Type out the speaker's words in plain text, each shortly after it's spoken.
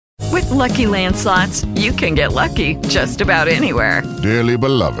Lucky Land Slots, you can get lucky just about anywhere. Dearly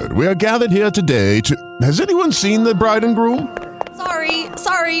beloved, we are gathered here today to... Has anyone seen the bride and groom?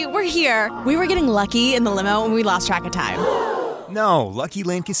 Sorry, we're here. We were getting lucky in the limo and we lost track of time. No, Lucky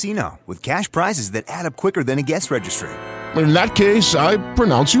Land Casino, with cash prizes that add up quicker than a guest registry. In that case, I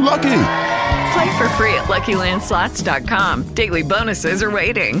pronounce you lucky. Play for free at LuckyLandSlots.com. Daily bonuses are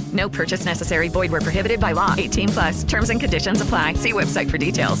waiting. No purchase necessary. Void where prohibited by law. 18+. Terms and conditions apply. See website for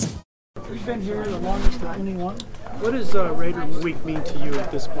details. You've been here the longest of anyone. What does Raider Week mean to you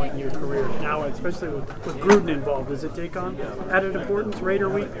at this point in your career now, especially with Gruden involved? Does it take on added importance, Raider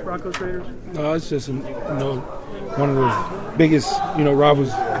Week, Broncos Raiders? No, it's just one of the biggest rivals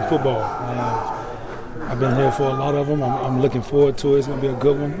in football. I've been here for a lot of them. I'm looking forward to it. It's going to be a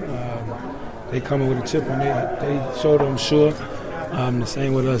good one. They coming with a chip on they shoulder, I'm sure. The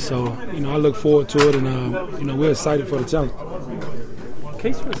same with us. So I look forward to it, and we're excited for the challenge.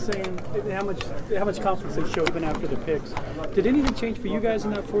 Case was saying how much confidence they showed even after the picks. Did anything change for you guys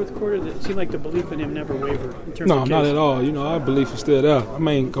in that fourth quarter? It seemed like the belief in him never wavered. No, not at all. Our belief is still there. Our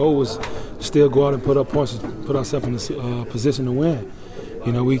main goal was to still go out and put up points, put ourselves in a position to win.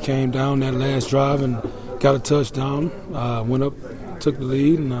 We came down that last drive and got a touchdown, went up, took the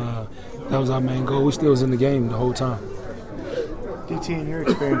lead, and that was our main goal. We still was in the game the whole time. DT, in your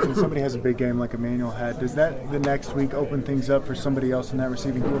experience, when somebody has a big game like Emmanuel had, does that the next week open things up for somebody else in that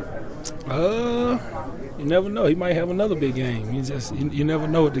receiving corps? You never know. He might have another big game. You never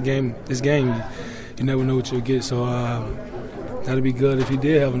know what this game, you never know what you'll get. So that'd be good if he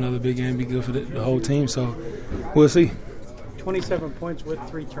did have another big game. It'd be good for the whole team. So we'll see. 27 points with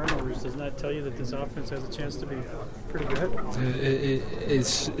 3 turnovers. Doesn't that tell you that this offense has a chance to be pretty good?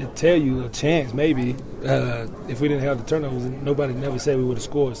 It tell you a chance, maybe. If we didn't have the turnovers, nobody never said we would have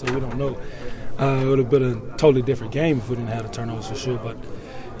scored, so we don't know. It would have been a totally different game if we didn't have the turnovers for sure. But,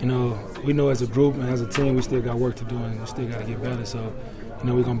 we know as a group and as a team, we still got work to do and we still got to get better. So,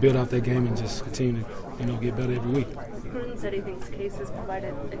 we're going to build off that game and just continue to, get better every week. Gruden said he thinks Case has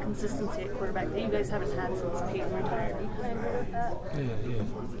provided a consistency at quarterback that you guys haven't had since Peyton retired. Do you kind of agree with that?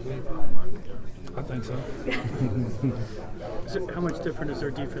 Yeah. I think so. So how much different is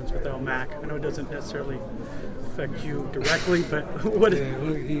their defense without Mac? I know it doesn't necessarily affect you directly, but what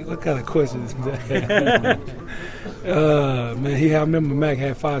kind of question is that? I remember Mac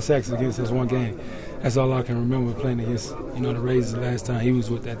had 5 sacks against us one game. That's all I can remember playing against, the Raiders the last time he was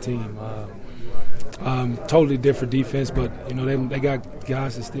with that team. Totally different defense, but they got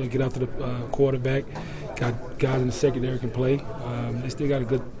guys that still get after the quarterback. Got guys in the secondary can play. They still got a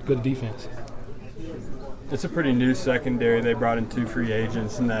good defense. It's a pretty new secondary. They brought in 2 free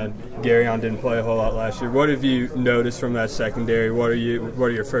agents, and then Garyon didn't play a whole lot last year. What have you noticed from that secondary? What are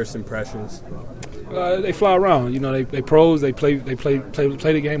your first impressions? They fly around. They pros. They play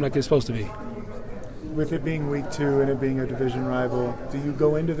the game like they're supposed to be. With it being week 2 and it being a division rival, do you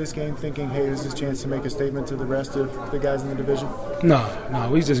go into this game thinking, hey, this is a chance to make a statement to the rest of the guys in the division? No.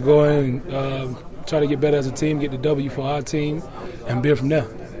 We just go in and try to get better as a team, get the W for our team, and build from there.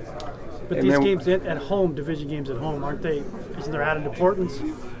 But these games at home, division games at home, aren't they? Isn't there added importance?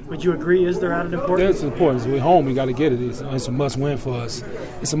 Would you agree? Is there added importance? There's importance. We're home. We got to get it. It's a must-win for us.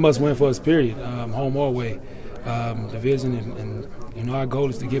 It's a must-win for us, period, home or away. Division and our goal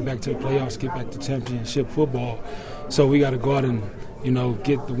is to get back to the playoffs, get back to championship football. So we got to go out and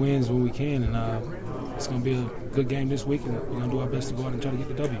get the wins when we can, and it's going to be a good game this week, and we're going to do our best to go out and try to get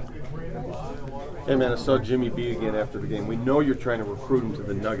the W. Hey man, I saw Jimmy B again after the game. We know you're trying to recruit him to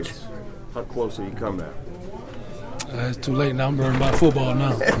the Nuggets. How close have you come now? It's too late now. I'm burning my football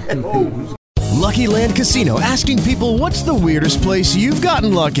now. Lucky Land Casino, asking people, what's the weirdest place you've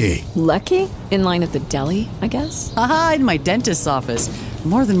gotten lucky? Lucky? In line at the deli, I guess? Aha, in my dentist's office.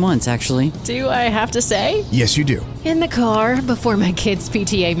 More than once, actually. Do I have to say? Yes, you do. In the car before my kids'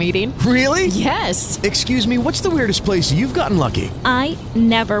 PTA meeting. Really? Yes. Excuse me, what's the weirdest place you've gotten lucky? I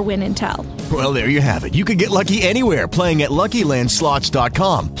never win and tell. Well, there you have it. You can get lucky anywhere, playing at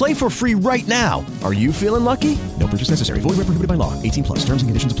LuckyLandSlots.com. Play for free right now. Are you feeling lucky? No purchase necessary. Void where prohibited by law. 18+. Terms and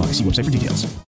conditions apply. See website for details.